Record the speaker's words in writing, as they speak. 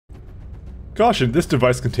Caution, this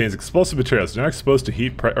device contains explosive materials. Do not expose to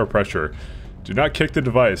heat or pressure. Do not kick the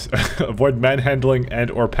device. Avoid manhandling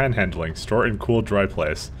and or panhandling. Store in cool, dry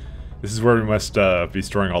place. This is where we must be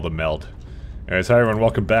storing all the meld. Anyways, hi everyone,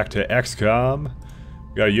 welcome back to XCOM.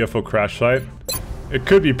 We got a UFO crash site. It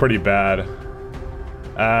could be pretty bad.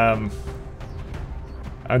 I'm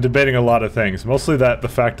debating a lot of things. Mostly the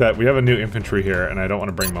fact that we have a new infantry here, and I don't want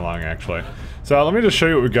to bring them along, actually. So let me just show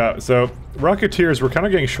you what we got. So, Rocketeers, we're kind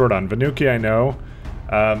of getting short on. Vanuki, I know.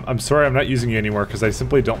 I'm sorry I'm not using you anymore, because I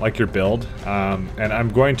simply don't like your build. And I'm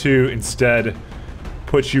going to, instead,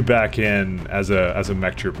 put you back in as a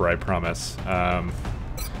mech trooper, I promise.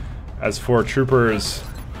 As for troopers,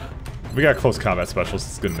 we got close combat specialists,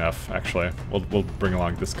 it's good enough, actually. We'll bring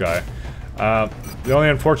along this guy. The only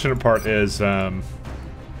unfortunate part is,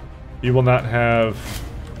 you will not have...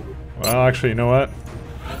 Well, actually, you know what?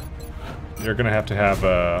 You're gonna have to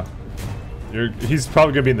have, he's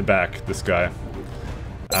probably gonna be in the back, this guy.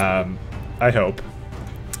 I hope.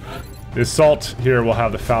 The assault here will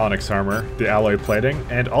have the phalanx armor, the alloy plating,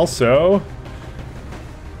 and also...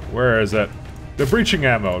 Where is it? The breaching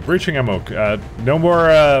ammo. Breaching ammo. No more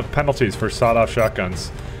penalties for sawed-off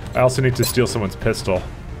shotguns. I also need to steal someone's pistol.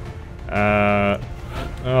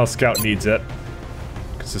 Oh, Scout needs it.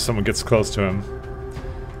 Because if someone gets close to him.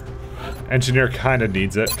 Engineer kind of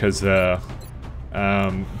needs it, because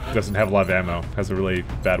doesn't have a lot of ammo. Has a really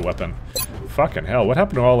bad weapon. Fucking hell, what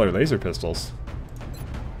happened to all our laser pistols?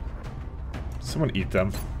 Someone eat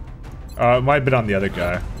them. It might have been on the other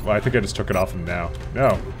guy. Well, I think I just took it off him now.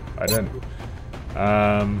 No, I didn't.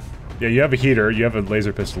 Yeah, you have a heater, you have a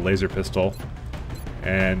laser pistol.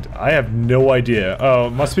 And I have no idea. Oh,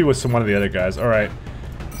 it must be with one of the other guys. Alright.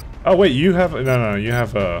 Oh, wait, you have... No, you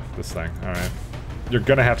have, this thing. Alright. You're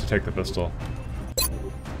gonna have to take the pistol.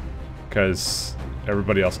 Because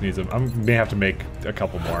everybody else needs them. I may have to make a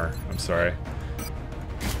couple more. I'm sorry.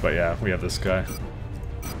 But yeah, we have this guy.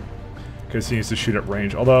 Because he needs to shoot at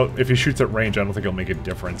range. Although, if he shoots at range, I don't think it'll make a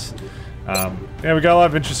difference. Yeah, we got a lot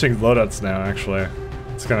of interesting loadouts now, actually.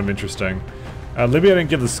 It's kind of interesting. Libby, I didn't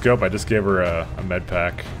give the scope, I just gave her a med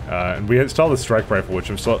pack. And we installed the strike rifle, which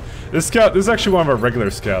I'm still... This is actually one of our regular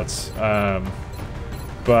scouts.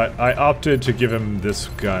 But I opted to give him this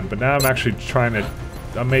gun. But now I'm actually trying to...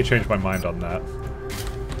 I may change my mind on that.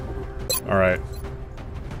 Alright.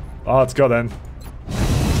 Oh, let's go then.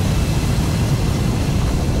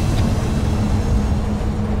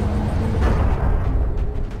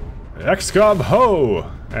 XCOM ho!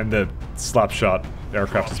 And the slapshot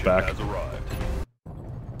aircraft is back.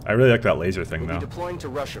 I really like that laser thing, though. Deploying to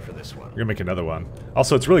Russia for this one. We're gonna make another one.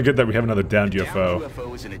 Also, it's really good that we have another downed UFO. The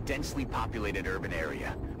UFO is in a densely populated urban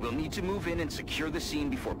area. We'll need to move in and secure the scene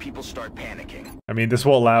before people start panicking. I mean, this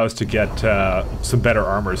will allow us to get some better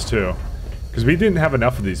armors, too. Because we didn't have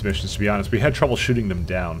enough of these missions, to be honest. We had trouble shooting them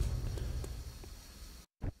down.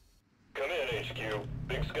 Come in, HQ.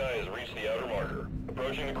 Big Sky has reached the outer marker.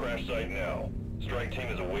 Approaching the crash site now. Strike team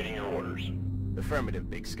is awaiting your orders. Affirmative,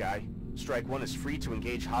 Big Sky. Strike 1 is free to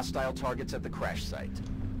engage hostile targets at the crash site.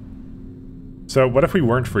 So, what if we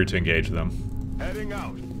weren't free to engage them? Heading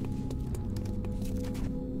out.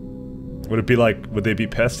 Would it be like, would they be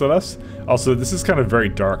pissed at us? Also, this is kind of very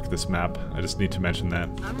dark, this map. I just need to mention that.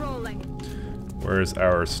 I'm rolling. Where's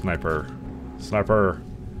our sniper? Sniper.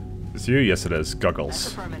 Is you? Yes, it is. That's Goggles.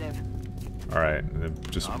 affirmative. Alright,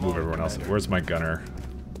 just move everyone else. Where's my gunner?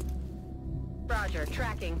 Roger,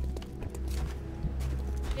 tracking.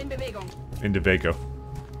 In Bewegung. Into Vago.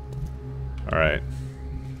 Alright.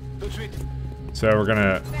 So we're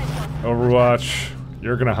gonna... Overwatch.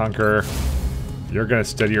 You're gonna hunker. You're gonna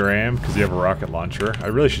steady your aim, because you have a rocket launcher. I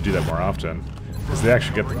really should do that more often. Because they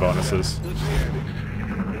actually get the bonuses.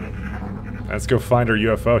 Let's go find our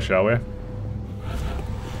UFO, shall we?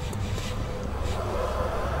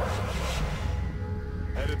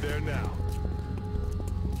 Headed there now.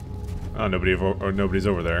 Oh, nobody's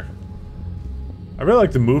over there. I really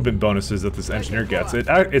like the movement bonuses that this engineer gets.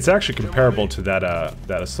 It's actually comparable to that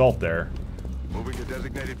assault there. Moving to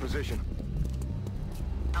designated position.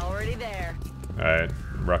 Already there. Alright,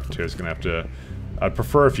 Rocketeer's gonna have to... I'd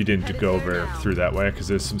prefer if you didn't go over through that way, because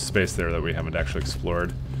there's some space there that we haven't actually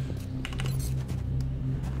explored.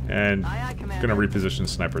 And gonna reposition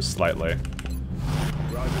snipers slightly.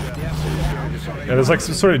 Yeah, there's like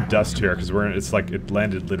some sort of dust here, because it's like, it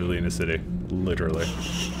landed literally in a city. Literally.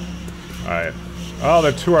 Alright. Oh,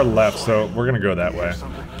 they're to our left, so we're gonna go that way.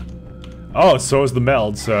 Oh, so is the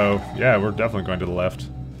meld, so yeah, we're definitely going to the left.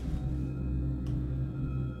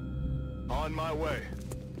 On my way.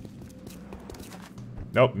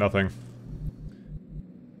 Nope, nothing.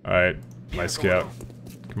 Alright, my scout.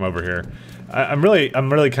 Come over here. I'm really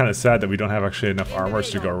kind of sad that we don't have actually enough armors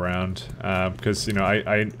to go around, because you know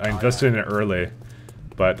I invested in it early,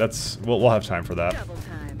 but that's we'll have time for that. Double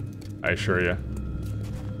time. I assure you.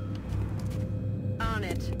 On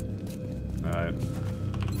it. Alright.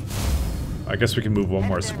 I guess we can move one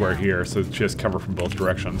more square here so she has cover from both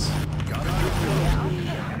directions.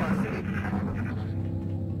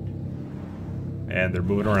 And they're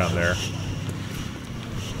moving around there.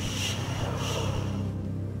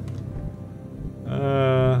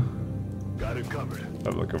 Got it covered.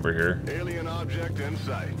 I'll look over here. Alien object in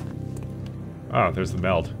sight. Oh, there's the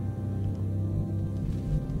meld.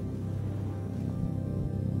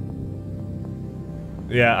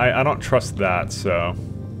 Yeah, I don't trust that, so...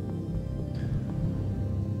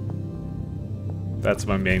 That's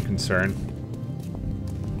my main concern.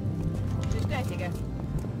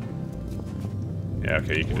 Yeah,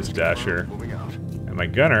 okay, you can just dash here. Moving out. And my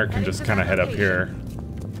gunner can just kind of head up here.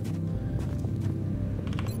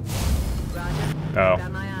 Oh.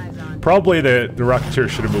 Probably the Rocketeer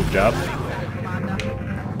should have moved up.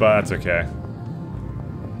 But that's okay.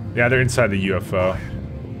 Yeah, they're inside the UFO.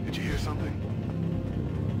 Did you hear something?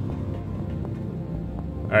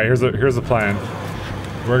 Alright, here's the plan.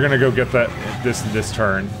 We're gonna go get this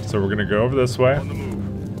turn. So we're gonna go over this way. On the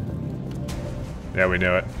move. Yeah, we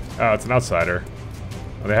knew it. Oh, it's an outsider.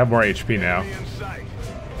 Well, they have more HP now. In sight.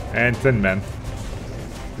 And thin men.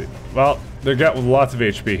 Well, they've got lots of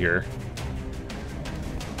HP here.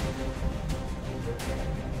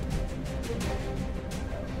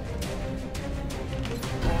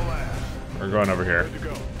 We're going over here. Good to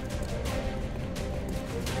go.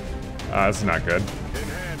 This is not good. In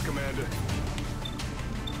hand, Commander.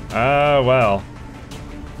 Well.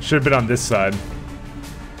 Should have been on this side.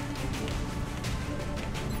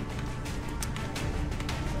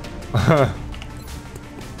 Let's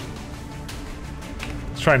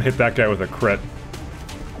try and hit that guy with a crit.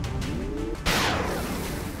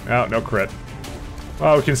 Oh, no crit.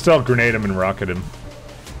 Well, we can still grenade him and rocket him.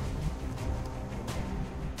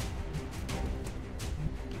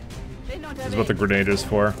 This is what the grenade is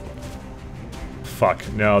for.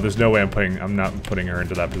 Fuck. No, there's no way I'm not putting her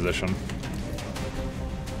into that position.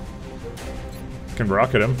 Can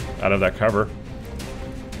rocket him out of that cover.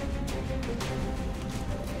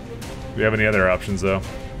 Do we have any other options, though?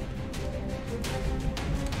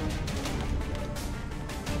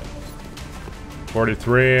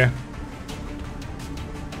 .43.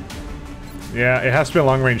 Yeah, it has to be a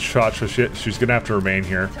long-range shot, so she's gonna have to remain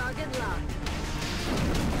here. Target locked.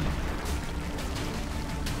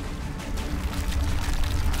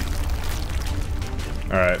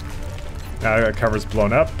 Alright. Now that cover's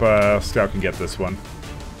blown up, Scout can get this one.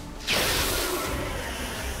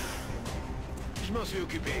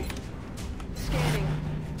 Scanning.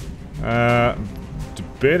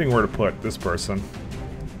 Debating where to put this person.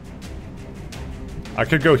 I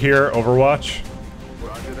could go here, Overwatch.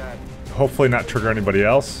 Roger that. Hopefully not trigger anybody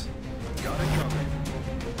else. Got it covered.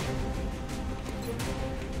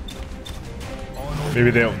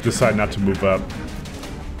 Maybe they'll decide not to move up.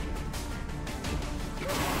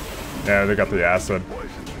 Yeah, they got the acid. Poison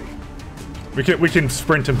me. We can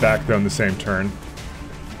sprint him back though in the same turn.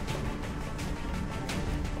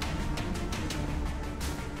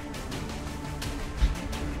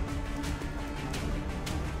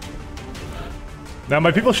 Now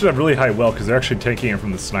my people should have really high will because they're actually taking it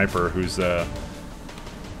from the sniper who's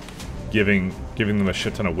giving them a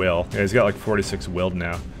shit ton of will. Yeah, he's got like 46 willed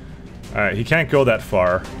now. Alright, he can't go that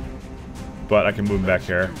far, but I can move him back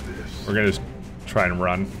here. We're gonna just try and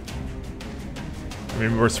run. I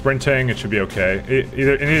mean, we're sprinting, it should be okay.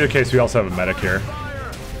 In either case, we also have a medic here.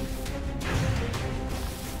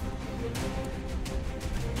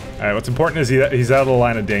 Alright, what's important is he's out of the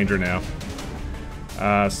line of danger now.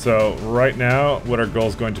 So right now, what our goal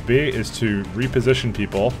is going to be is to reposition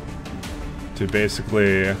people to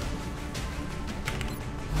basically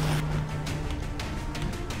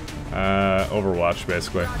Overwatch,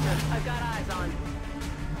 basically. Roger, I've got eyes on.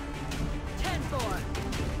 10-4.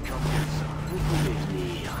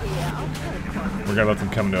 We're gonna let them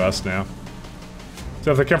come to us now.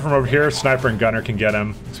 So if they come from over here, Sniper and Gunner can get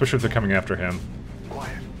him, especially if they're coming after him.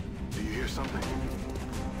 Quiet. Do you hear something?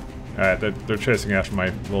 Alright, they're chasing after my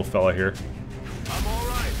little fella here. I'm all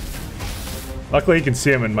right. Luckily he can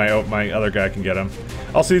see him and my other guy can get him.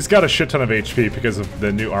 Also, he's got a shit ton of HP because of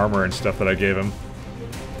the new armor and stuff that I gave him.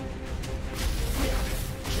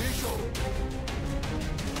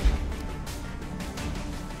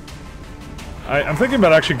 I'm thinking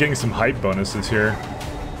about actually getting some height bonuses here.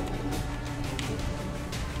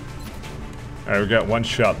 Alright, we got one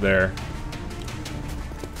shot there.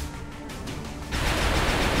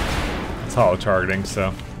 It's hollow targeting,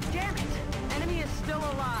 so. Damn it! Enemy is still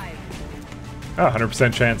alive. Oh,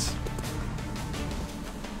 100% chance.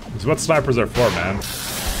 This is what snipers are for, man.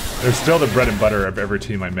 They're still the bread and butter of every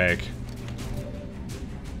team I make.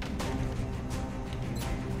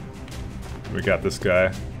 We got this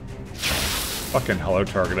guy. Fucking hollow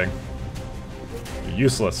targeting. You're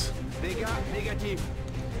useless.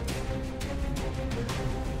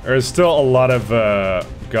 There's still a lot of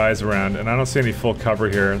guys around, and I don't see any full cover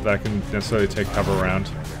here that I can necessarily take cover around.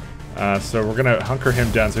 So we're gonna hunker him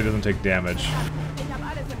down so he doesn't take damage.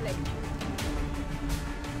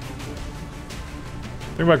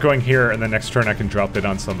 Think about going here, and then next turn I can drop it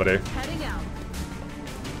on somebody. Heading out.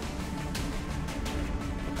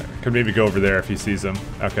 I could maybe go over there if he sees him.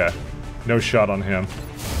 Okay. No shot on him.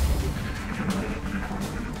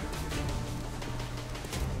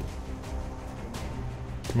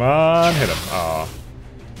 Come on, hit him. Aw.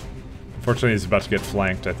 Unfortunately, he's about to get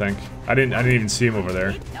flanked, I think. I didn't even see him over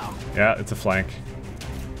there. Yeah, it's a flank.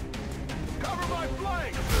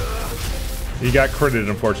 He got critted,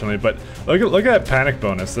 unfortunately, but look at that panic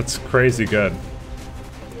bonus. That's crazy good.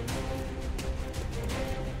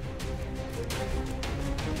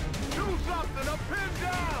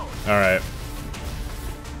 Alright.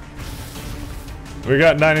 We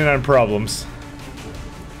got 99 problems.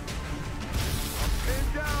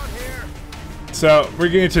 So, we're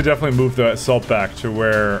going to definitely move the assault back to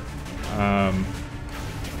where, yeah,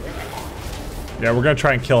 we're going to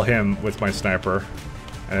try and kill him with my sniper,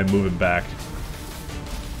 and then move him back.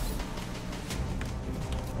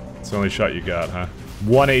 It's the only shot you got, huh?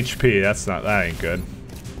 1 HP, that ain't good.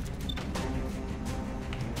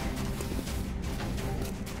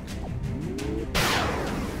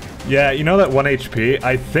 Yeah, you know that 1 HP?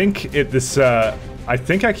 I think I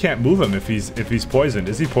think I can't move him if he's poisoned.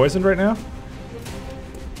 Is he poisoned right now?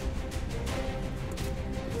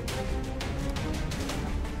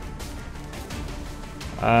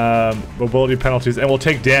 Mobility penalties, and we'll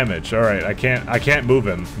take damage. All right, I can't move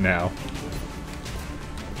him now.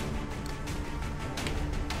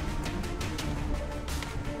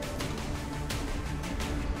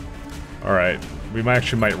 All right, we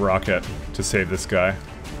might rocket to save this guy.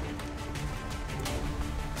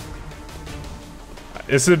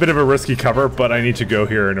 This is a bit of a risky cover, but I need to go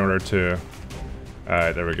here in order to. All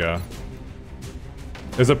right, there we go.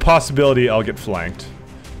 There's a possibility I'll get flanked.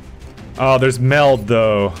 Oh, there's meld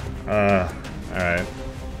though. Alright.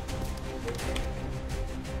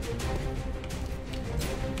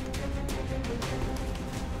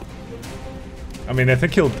 I mean, I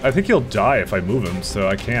think he'll die if I move him, so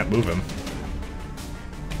I can't move him.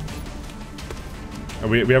 Oh,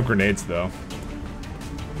 we have grenades though.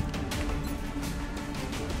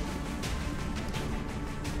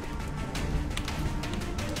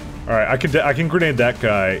 Alright, I can grenade that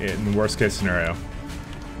guy in the worst case scenario.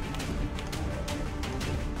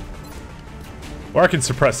 Or I can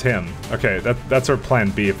suppress him. Okay, that's our plan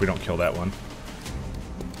B if we don't kill that one.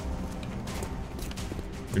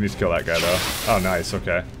 We need to kill that guy though. Oh, nice,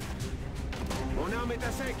 okay.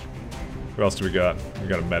 Who else do we got? We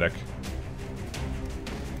got a medic.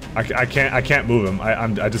 I can't move him.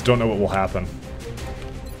 I just don't know what will happen.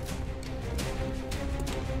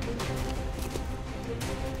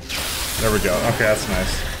 There we go. Okay, that's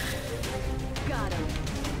nice.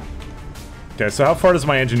 Okay, so how far does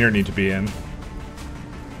my engineer need to be in?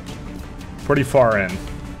 Pretty far in.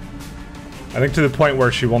 I think to the point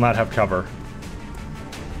where she will not have cover.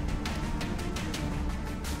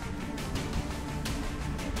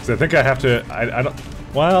 So I think I have to. I don't.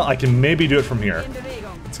 Well, I can maybe do it from here.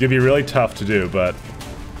 It's gonna be really tough to do, but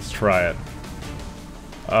let's try it.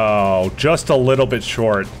 Oh, just a little bit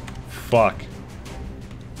short. Fuck.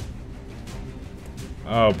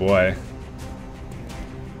 Oh boy.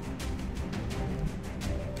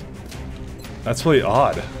 That's really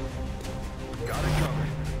odd.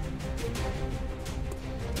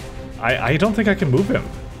 I don't think I can move him.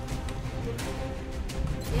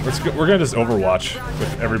 We're gonna just Overwatch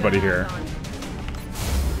with everybody here.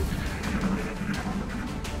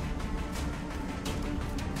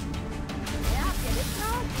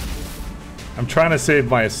 I'm trying to save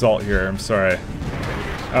my assault here, I'm sorry.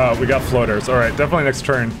 We got floaters. Alright, definitely next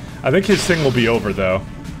turn. I think his thing will be over though.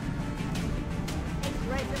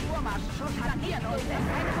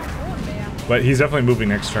 But he's definitely moving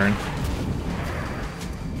next turn.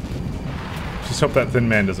 Just hope that thin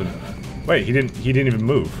man doesn't. Wait, he didn't even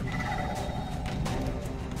move.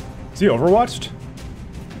 Is he overwatched?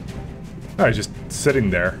 Oh, he's just sitting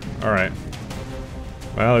there. Alright.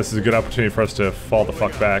 Well, this is a good opportunity for us to fall the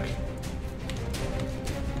fuck back.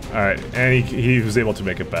 Alright, and he was able to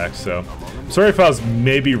make it back, so. sorry if I was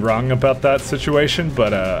maybe wrong about that situation,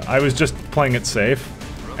 but I was just playing it safe.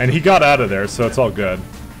 And he got out of there, so it's all good.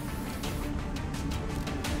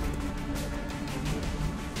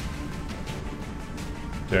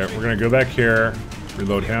 Okay, we're gonna go back here,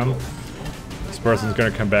 reload him. This person's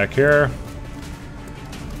gonna come back here.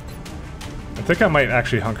 I think I might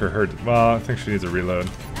actually hunker her. Well, I think she needs a reload.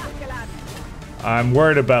 I'm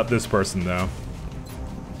worried about this person, though.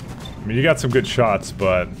 I mean, you got some good shots,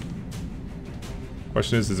 but...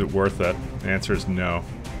 question is it worth it? The answer is no.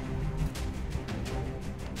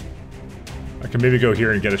 I can maybe go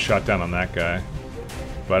here and get a shot down on that guy.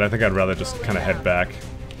 But I think I'd rather just kind of head back.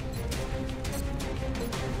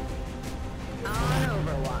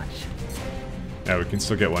 Yeah, we can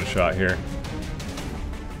still get one shot here.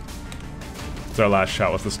 It's our last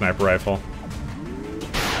shot with the sniper rifle.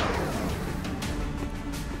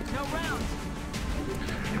 No rounds.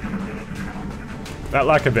 That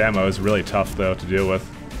lack of ammo is really tough, though, to deal with.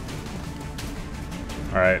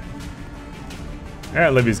 Alright. Yeah,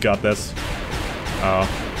 Libby's got this. Oh.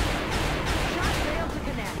 Shot failed to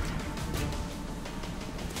connect.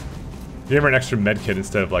 Gave her an extra med kit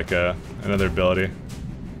instead of like another ability.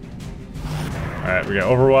 Alright, we got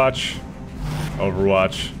Overwatch.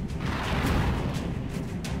 Overwatch.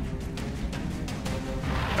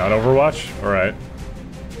 Not Overwatch? Alright.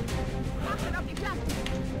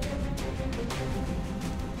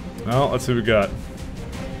 Well, let's see what we got.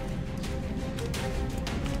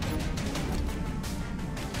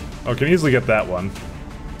 Oh, can easily get that one.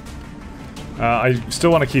 I still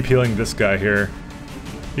want to keep healing this guy here.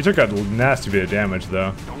 He took a nasty bit of damage,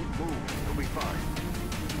 though. Don't move. You'll be fine.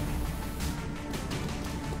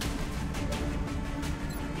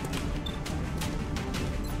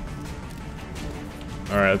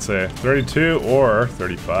 Alright, let's say 32 or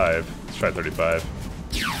 35. Let's try 35.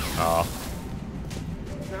 Aw.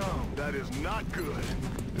 No, that is not good.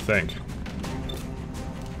 I think.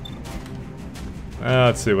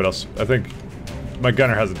 Let's see what else. I think my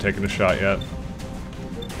gunner hasn't taken a shot yet.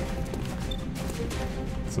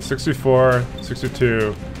 So 64,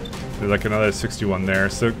 62, there's like another 61 there.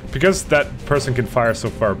 So because that person can fire so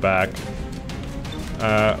far back,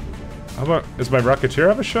 how about, does my Rocketeer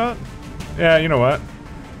have a shot? Yeah, you know what?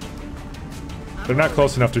 They're not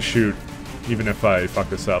close enough to shoot, even if I fuck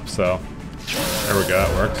this up, so there we go,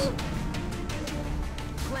 that works.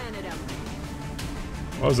 Planted him.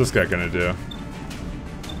 What was this guy gonna do?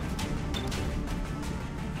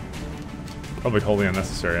 Probably wholly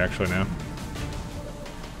unnecessary, actually, now.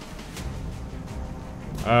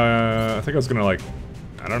 I think I was gonna, like...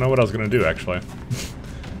 I don't know what I was gonna do, actually.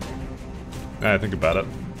 Now I think about it.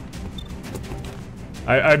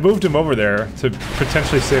 I moved him over there to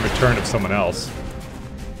potentially save a turn of someone else.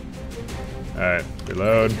 Alright,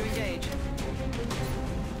 reload.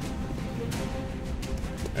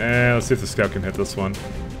 And let's see if the scout can hit this one.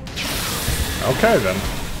 Okay, then.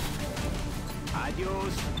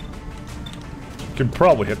 Adios. Can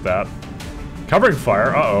probably hit that. Covering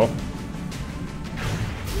fire, uh-oh.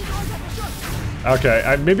 Okay,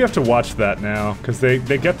 I maybe have to watch that now, because they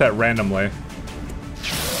get that randomly.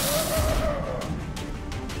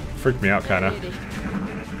 Freaked me out, kinda.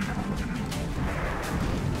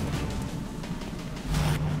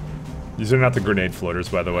 These are not the grenade floaters,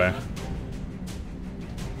 by the way.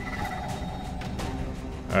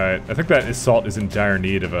 Alright, I think that assault is in dire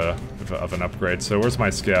need of an upgrade, so where's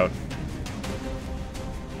my scout?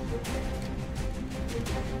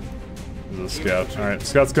 There's a scout. Alright,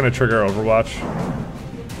 scout's gonna trigger Overwatch.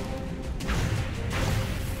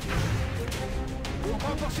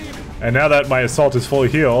 And now that my assault is fully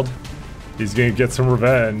healed, he's gonna get some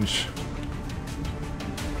revenge.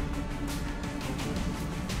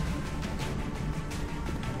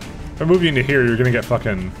 If I move you into here, you're gonna get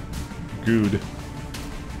fucking gooed.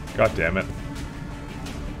 God damn it.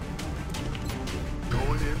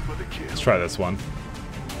 Going in for the kill. Let's try this one.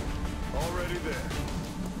 Already there.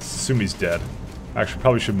 Let's assume he's dead. Actually,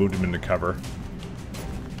 probably should move him into cover.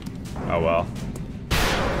 Oh well.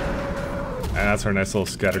 And that's our nice little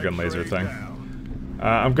scattergun laser thing.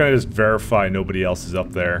 I'm gonna just verify nobody else is up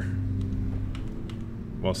there.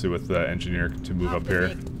 Mostly with the engineer to move up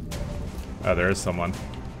here. Oh, there is someone.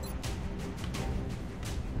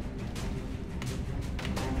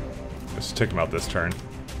 Let's take him out this turn.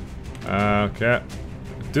 Okay.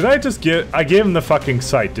 Did I just give... I gave him the fucking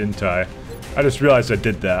sight, didn't I? I just realized I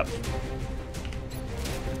did that.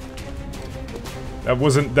 That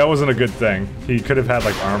wasn't a good thing. He could have had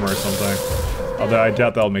like armor or something. Although I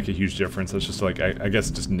doubt that'll make a huge difference. It's just like, I guess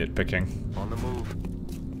just nitpicking. On the move.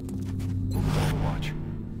 Move to Overwatch.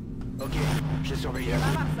 Okay, just over here.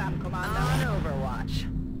 On Overwatch.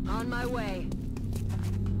 On my way.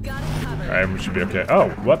 Got it covered. Alright, we should be okay. Oh,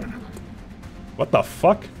 what? What the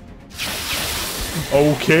fuck?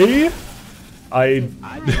 Okay.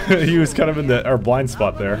 He was kind of in our blind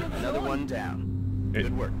spot there. Another one down.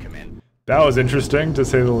 Good work, Command. That was interesting, to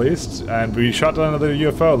say the least. And we shot down another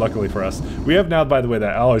UFO, luckily for us. We have now, by the way,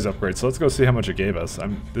 that alloys upgrade, so let's go see how much it gave us.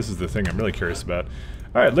 This is the thing I'm really curious about.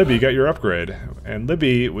 Alright, Libby, you got your upgrade. And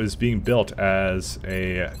Libby was being built as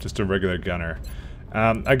just a regular gunner.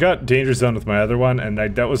 I got Danger Zone with my other one, and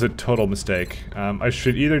that was a total mistake. I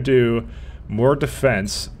should either do more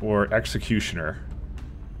defense or Executioner.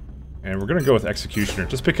 And we're gonna go with Executioner,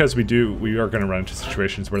 just because we are gonna run into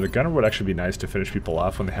situations where the gunner would actually be nice to finish people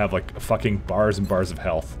off when they have like fucking bars and bars of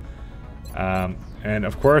health. And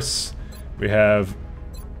of course, we have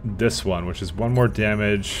this one, which is 1 more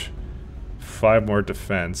damage, 5 more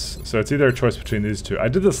defense. So it's either a choice between these two. I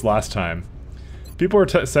did this last time. People were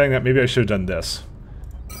saying that maybe I should have done this.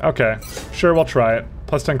 Okay, sure, we'll try it.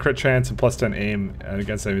 Plus 10 crit chance and plus 10 aim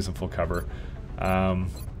against enemies in full cover.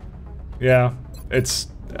 Yeah, it's...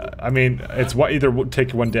 I mean, it's either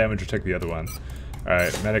take 1 damage or take the other one.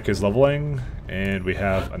 Alright, medic is leveling, and we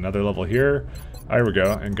have another level here. There we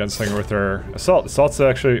go, and gunslinger with our assault. Assault's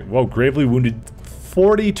actually, whoa, gravely wounded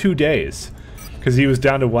 42 days. Because he was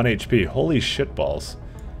down to 1 HP. Holy shit balls.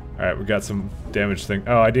 Alright, we got some damage thing.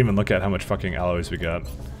 Oh, I didn't even look at how much fucking alloys we got.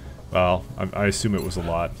 Well, I assume it was a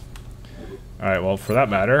lot. Alright, well, for that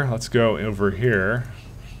matter, let's go over here.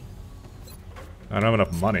 I don't have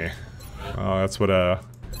enough money. Oh, that's what,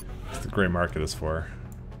 the gray market is for.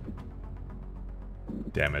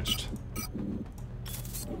 Damaged.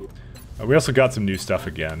 We also got some new stuff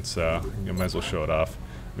again, so you might as well show it off.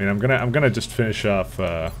 I mean, I'm gonna just finish off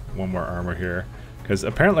 1 more armor here, because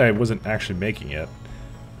apparently I wasn't actually making it.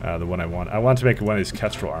 The one I want. I want to make one of these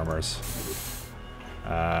Kestrel armors.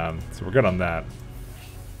 So we're good on that.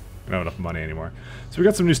 We don't have enough money anymore. So we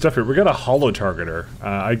got some new stuff here. We got a holo targeter.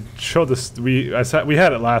 I showed this. We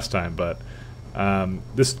had it last time, but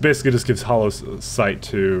this basically just gives holo sight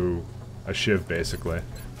to a shiv, basically.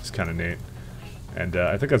 It's kind of neat. And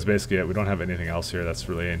I think that's basically it. We don't have anything else here that's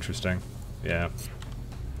really interesting. Yeah.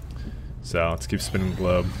 So let's keep spinning the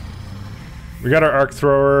globe. We got our arc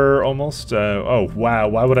thrower almost. Oh wow!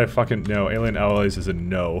 Why would I fucking no? Alien alloys is a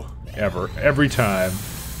no ever. Every time.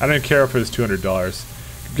 I don't care if it was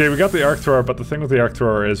 $200. Okay, we got the arc thrower, but the thing with the arc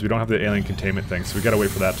thrower is we don't have the alien containment thing, so we gotta wait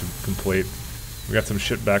for that to complete. We got some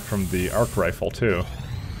shit back from the arc rifle too.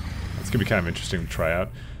 That's gonna be kind of interesting to try out.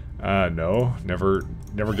 No, never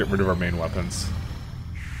get rid of our main weapons.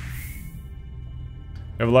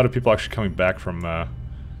 We have a lot of people actually coming back from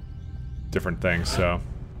different things, so.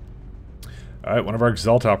 Alright, one of our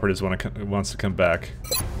Exalt operatives wants to come back.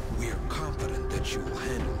 We are confident that you will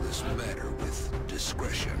handle this matter with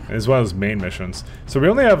discretion. It's one of those main missions. So we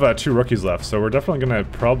only have 2 rookies left, so we're definitely going to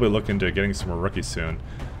probably look into getting some more rookies soon.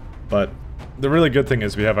 But the really good thing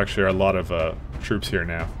is we have actually a lot of troops here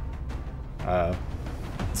now.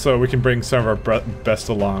 So we can bring some of our best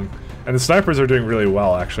along. And the snipers are doing really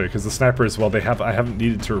well, actually, because the snipers, well, I haven't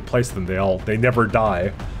needed to replace them. They never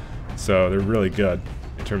die. So they're really good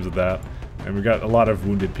in terms of that. And we got a lot of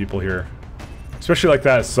wounded people here. Especially like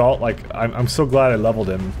that assault, like, I'm so glad I leveled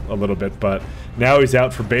him a little bit, but now he's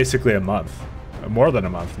out for basically a month. More than a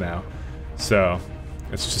month now. So,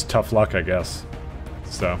 it's just tough luck, I guess.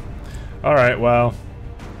 So, alright, well,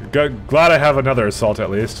 glad I have another assault at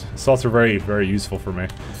least. Assaults are very, very useful for me.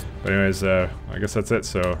 But anyways, I guess that's it,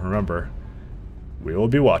 so remember, we will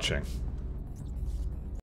be watching.